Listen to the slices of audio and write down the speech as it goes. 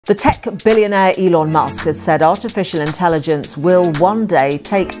The tech billionaire Elon Musk has said artificial intelligence will one day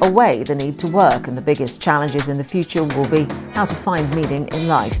take away the need to work, and the biggest challenges in the future will be how to find meaning in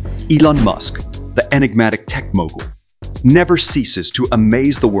life. Elon Musk, the enigmatic tech mogul, never ceases to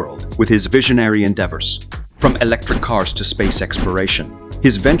amaze the world with his visionary endeavors. From electric cars to space exploration,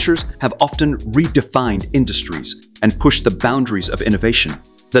 his ventures have often redefined industries and pushed the boundaries of innovation.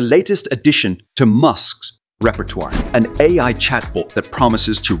 The latest addition to Musk's repertoire, an AI chatbot that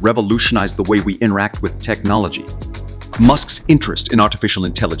promises to revolutionize the way we interact with technology. Musk's interest in artificial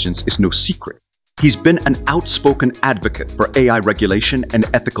intelligence is no secret. He's been an outspoken advocate for AI regulation and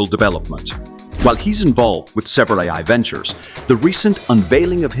ethical development. While he's involved with several AI ventures, the recent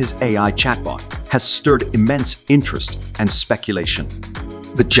unveiling of his AI chatbot has stirred immense interest and speculation.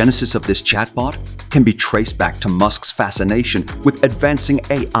 The genesis of this chatbot can be traced back to Musk's fascination with advancing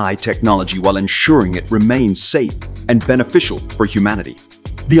AI technology while ensuring it remains safe and beneficial for humanity.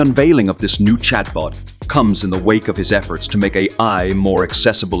 The unveiling of this new chatbot comes in the wake of his efforts to make AI more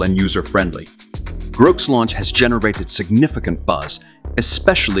accessible and user-friendly. Grok's launch has generated significant buzz,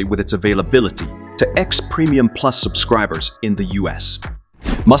 especially with its availability to X Premium Plus subscribers in the US.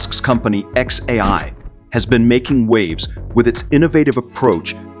 Musk's company xAI has been making waves with its innovative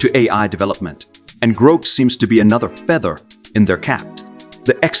approach to AI development, and Grok seems to be another feather in their cap.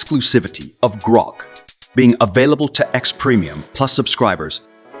 The exclusivity of Grok being available to X Premium Plus subscribers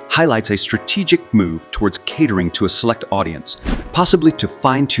highlights a strategic move towards catering to a select audience, possibly to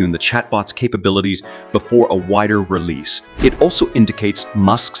fine-tune the chatbot's capabilities before a wider release. It also indicates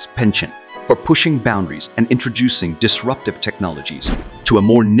Musk's penchant for pushing boundaries and introducing disruptive technologies to a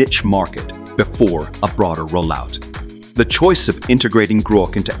more niche market before a broader rollout. The choice of integrating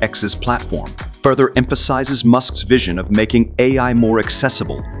Grok into X's platform further emphasizes Musk's vision of making AI more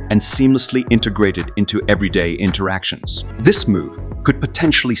accessible and seamlessly integrated into everyday interactions. This move could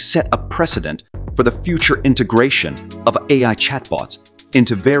potentially set a precedent for the future integration of AI chatbots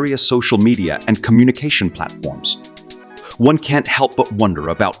into various social media and communication platforms. One can't help but wonder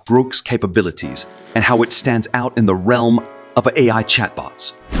about Grok's capabilities and how it stands out in the realm of AI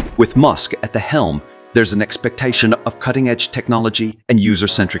chatbots. With Musk at the helm, there's an expectation of cutting-edge technology and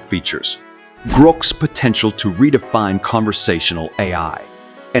user-centric features. Grok's potential to redefine conversational AI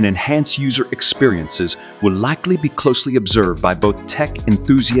and enhance user experiences will likely be closely observed by both tech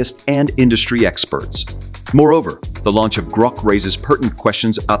enthusiasts and industry experts. Moreover, the launch of Grok raises pertinent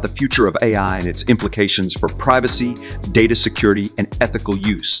questions about the future of AI and its implications for privacy, data security, and ethical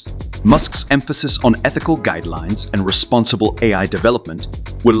use. Musk's emphasis on ethical guidelines and responsible AI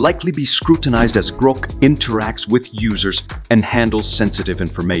development will likely be scrutinized as Grok interacts with users and handles sensitive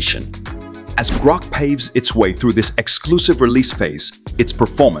information. As Grok paves its way through this exclusive release phase, its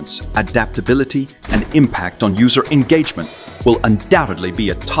performance, adaptability, and impact on user engagement will undoubtedly be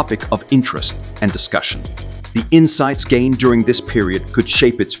a topic of interest and discussion. The insights gained during this period could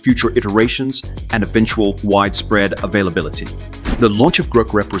shape its future iterations and eventual widespread availability. The launch of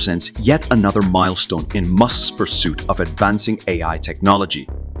Grok represents yet another milestone in Musk's pursuit of advancing AI technology,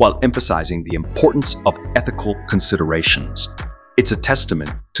 while emphasizing the importance of ethical considerations. It's a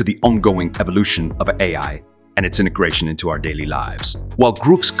testament to the ongoing evolution of AI and its integration into our daily lives. While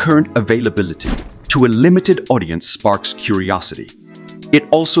Grok's current availability to a limited audience sparks curiosity, it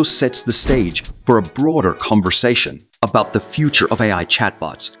also sets the stage for a broader conversation about the future of AI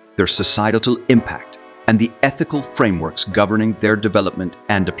chatbots, their societal impact, and the ethical frameworks governing their development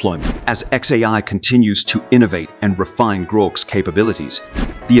and deployment. As xAI continues to innovate and refine Grok's capabilities,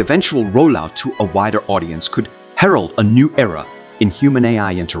 the eventual rollout to a wider audience could herald a new era in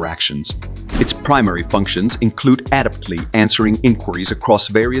human-AI interactions. Its primary functions include adeptly answering inquiries across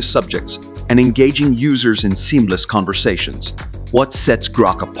various subjects and engaging users in seamless conversations. What sets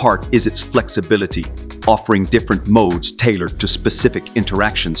Grok apart is its flexibility, offering different modes tailored to specific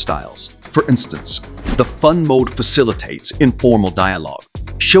interaction styles. For instance, the Fun mode facilitates informal dialogue,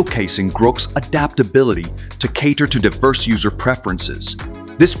 showcasing Grok's adaptability to cater to diverse user preferences.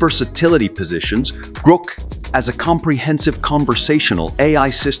 This versatility positions Grok as a comprehensive conversational AI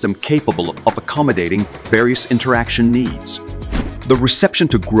system capable of accommodating various interaction needs. The reception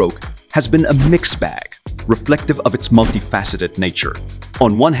to Grok has been a mixed bag, reflective of its multifaceted nature.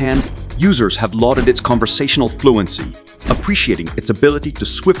 On one hand, users have lauded its conversational fluency, appreciating its ability to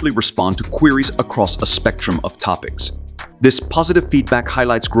swiftly respond to queries across a spectrum of topics. This positive feedback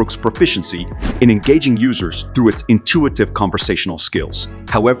highlights Grok's proficiency in engaging users through its intuitive conversational skills.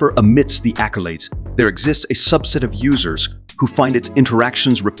 However, amidst the accolades, there exists a subset of users who find its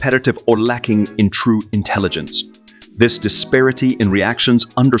interactions repetitive or lacking in true intelligence. This disparity in reactions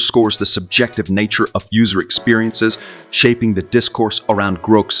underscores the subjective nature of user experiences, shaping the discourse around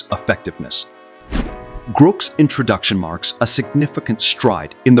Grok's effectiveness. Grok's introduction marks a significant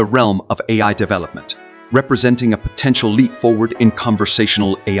stride in the realm of AI development, representing a potential leap forward in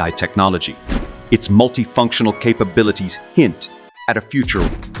conversational AI technology. Its multifunctional capabilities hint at a future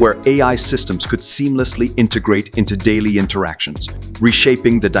where AI systems could seamlessly integrate into daily interactions,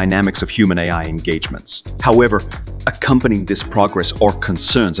 reshaping the dynamics of human-AI engagements. However, accompanying this progress are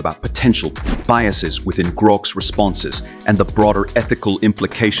concerns about potential biases within Grok's responses and the broader ethical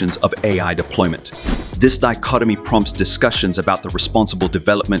implications of AI deployment. This dichotomy prompts discussions about the responsible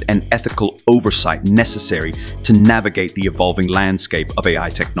development and ethical oversight necessary to navigate the evolving landscape of AI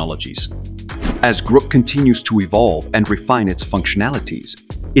technologies. As Grok continues to evolve and refine its functionalities,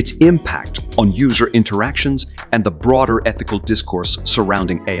 its impact on user interactions and the broader ethical discourse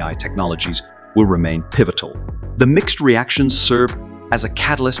surrounding AI technologies will remain pivotal. The mixed reactions serve as a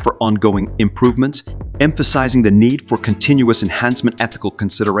catalyst for ongoing improvements, emphasizing the need for continuous enhancement ethical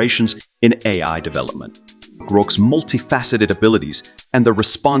considerations in AI development. Grok's multifaceted abilities and the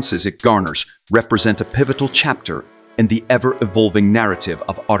responses it garners represent a pivotal chapter in the ever-evolving narrative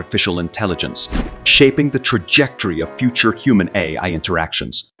of artificial intelligence, shaping the trajectory of future human-AI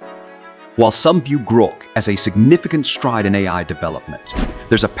interactions. While some view Grok as a significant stride in AI development,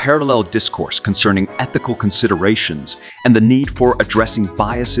 there's a parallel discourse concerning ethical considerations and the need for addressing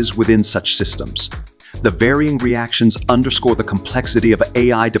biases within such systems. The varying reactions underscore the complexity of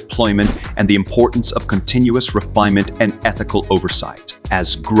AI deployment and the importance of continuous refinement and ethical oversight.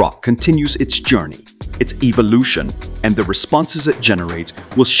 As Grok continues its journey, its evolution, and the responses it generates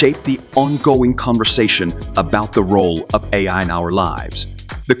will shape the ongoing conversation about the role of AI in our lives.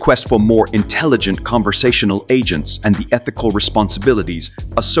 The quest for more intelligent conversational agents and the ethical responsibilities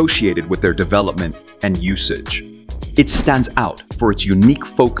associated with their development and usage. It stands out for its unique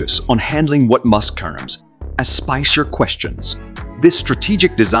focus on handling what Musk terms as spicier questions. This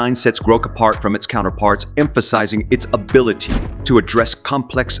strategic design sets Grok apart from its counterparts, emphasizing its ability to address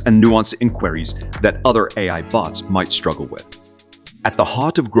complex and nuanced inquiries that other AI bots might struggle with. At the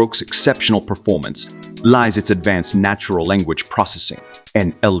heart of Grok's exceptional performance lies its advanced natural language processing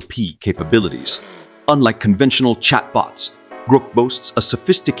 (NLP) capabilities. Unlike conventional chatbots, Grok boasts a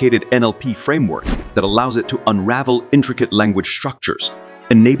sophisticated NLP framework that allows it to unravel intricate language structures,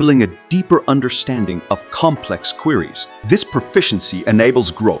 enabling a deeper understanding of complex queries. This proficiency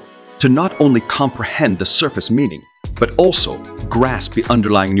enables Grok to not only comprehend the surface meaning, but also grasp the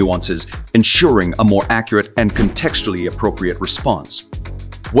underlying nuances, ensuring a more accurate and contextually appropriate response.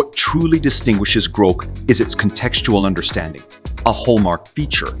 What truly distinguishes Grok is its contextual understanding, a hallmark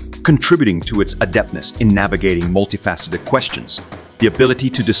feature contributing to its adeptness in navigating multifaceted questions. The ability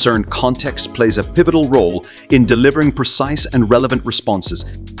to discern context plays a pivotal role in delivering precise and relevant responses.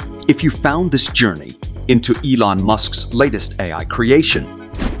 If you found this journey into Elon Musk's latest AI creation,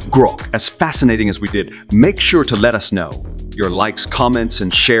 Grok, as fascinating as we did, make sure to let us know. Your likes, comments,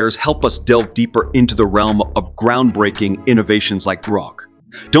 and shares help us delve deeper into the realm of groundbreaking innovations like Grok.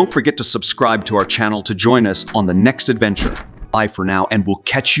 Don't forget to subscribe to our channel to join us on the next adventure. Bye for now, and we'll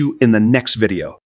catch you in the next video.